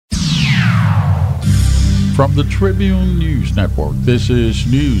From the Tribune News Network, this is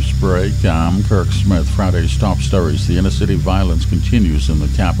Newsbreak. I'm Kirk Smith. Friday's top stories. The inner-city violence continues in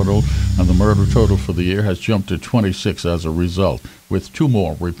the capital, and the murder total for the year has jumped to 26 as a result, with 2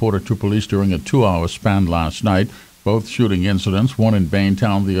 more reported to police during a 2-hour span last night, both shooting incidents, one in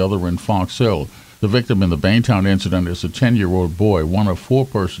Baintown, the other in Fox Hill. The victim in the Baintown incident is a 10-year-old boy, one of 4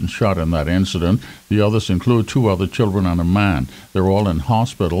 persons shot in that incident. The others include 2 other children and a man. They're all in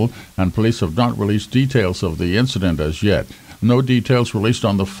hospital, and police have not released details of the incident as yet. No details released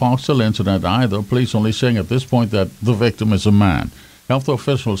on the Fox Hill incident either, police only saying at this point that the victim is a man. Health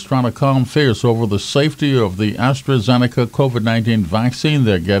officials trying to calm fears over the safety of the AstraZeneca COVID-19 vaccine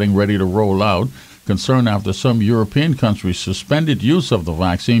they're getting ready to roll out. Concern after some European countries suspended use of the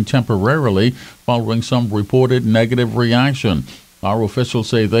vaccine temporarily following some reported negative reaction. Our officials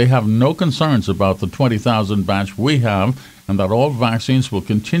say they have no concerns about the 20,000 batch we have, and that all vaccines will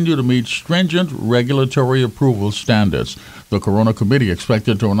continue to meet stringent regulatory approval standards. The Corona Committee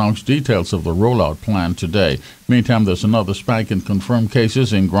expected to announce details of the rollout plan today. Meantime, there's another spike in confirmed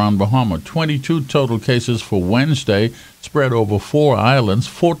cases in Grand Bahama. 22 total cases for Wednesday, spread over 4 islands,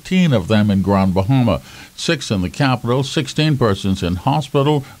 14 of them in Grand Bahama, 6 in the capital, 16 persons in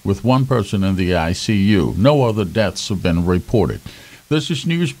hospital, with 1 person in the ICU. No other deaths have been reported. This is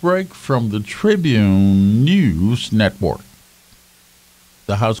Newsbreak from the Tribune News Network.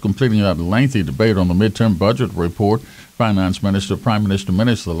 The House completing a lengthy debate on the midterm budget report. Finance Minister, Prime Minister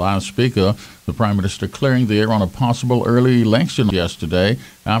Minnis, the last speaker. The Prime Minister clearing the air on a possible early election yesterday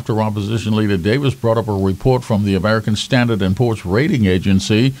after Opposition Leader Davis brought up a report from the American Standard & Poor's rating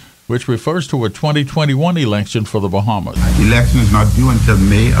agency, which refers to a 2021 election for the Bahamas. Election is not due until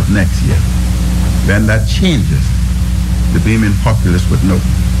May of next year. When that changes, the Bahamian populace would know.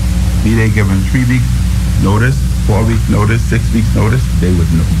 Be they given 3 weeks notice, 4 weeks notice, 6 weeks notice, they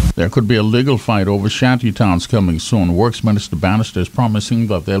would know. There could be a legal fight over shantytowns coming soon. Works Minister Bannister is promising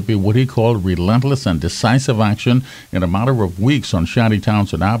that there'll be what he called relentless and decisive action in a matter of weeks on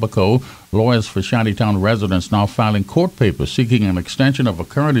shantytowns in Abaco. Lawyers for shantytown residents now filing court papers seeking an extension of a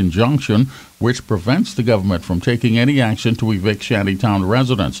current injunction which prevents the government from taking any action to evict shantytown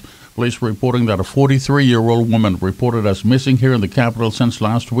residents. Police reporting that a 43-year-old woman reported as missing here in the capital since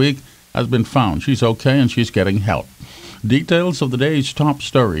last week has been found. She's okay and she's getting help. Details of the day's top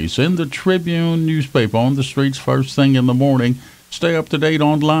stories in the Tribune newspaper on the streets first thing in the morning. Stay up to date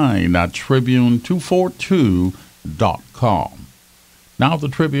online at Tribune242.com. Now the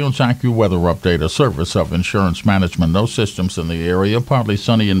Tribune's AccuWeather update, a service of Insurance Management. No systems in the area. Partly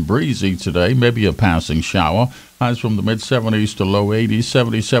sunny and breezy today. Maybe a passing shower. Highs from the mid-70s to low 80s.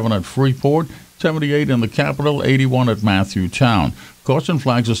 77 at Freeport. 78 in the capital, 81 at Matthewtown. Caution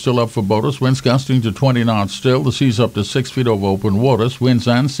flags are still up for boaters. Winds gusting to 20 knots still. The sea's up to 6 feet over open waters. Winds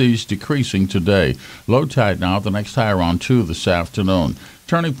and seas decreasing today. Low tide now. The next high around 2 this afternoon.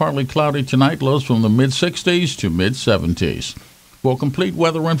 Turning partly cloudy tonight. Lows from the mid-60s to mid-70s. For complete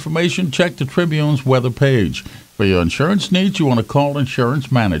weather information, check the Tribune's weather page. For your insurance needs, you want to call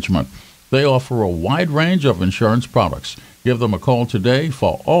Insurance Management. They offer a wide range of insurance products. Give them a call today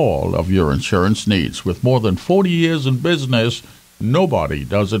for all of your insurance needs. With more than 40 years in business, nobody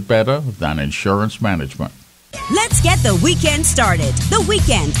does it better than Insurance Management. Let's get the weekend started. The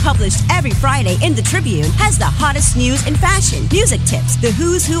Weekend, published every Friday in the Tribune, has the hottest news in fashion, music tips, the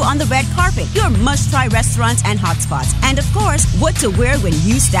who's who on the red carpet, your must-try restaurants and hotspots, and of course, what to wear when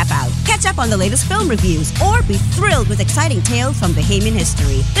you step out. Catch up on the latest film reviews or be thrilled with exciting tales from Bahamian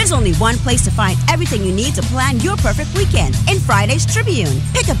history. There's only one place to find everything you need to plan your perfect weekend, in Friday's Tribune.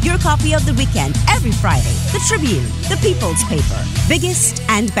 Pick up your copy of The Weekend every Friday. The Tribune, the people's paper, biggest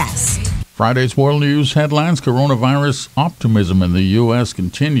and best. Friday's world news headlines. Coronavirus optimism in the U.S.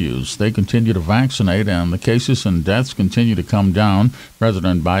 continues. They continue to vaccinate, and the cases and deaths continue to come down.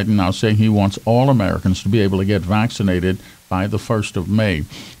 President Biden now saying he wants all Americans to be able to get vaccinated by the 1st of May.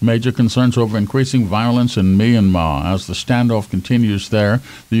 Major concerns over increasing violence in Myanmar as the standoff continues there.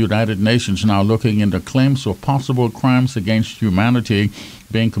 The United Nations now looking into claims of possible crimes against humanity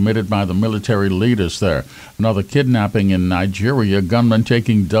being committed by the military leaders there. Another kidnapping in Nigeria, gunmen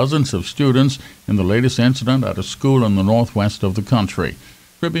taking dozens of students in the latest incident at a school in the northwest of the country.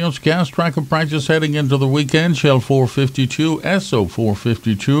 Tribune's gas tracker prices heading into the weekend. Shell $4.52, Esso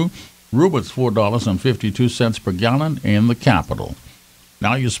 $4.52, Rupert's $4.52 per gallon in the capital.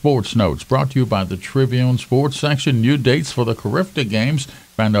 Now your sports notes, brought to you by the Tribune Sports Section. New dates for the Carifta games.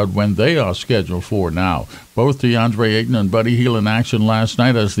 Find out when they are scheduled for now. Both DeAndre Ayton and Buddy Hield in action last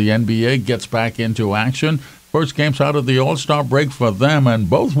night as the NBA gets back into action. First games out of the All-Star break for them, and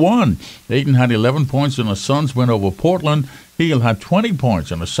both won. Ayton had 11 points in a Suns win over Portland. Heal had 20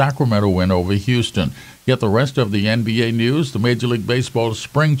 points in a Sacramento win over Houston. Get the rest of the NBA news, the Major League Baseball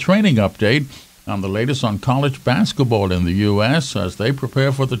spring training update, and the latest on college basketball in the U.S. as they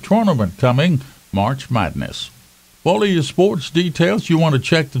prepare for the tournament coming March Madness. For all of your sports details, you want to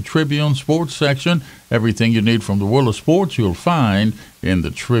check the Tribune Sports section. Everything you need from the world of sports you'll find in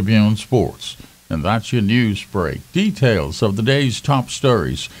the Tribune Sports. And that's your news break. Details of the day's top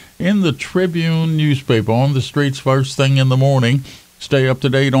stories in the Tribune newspaper on the streets first thing in the morning. Stay up to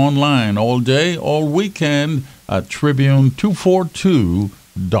date online all day, all weekend at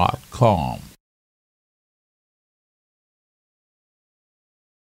Tribune242.com.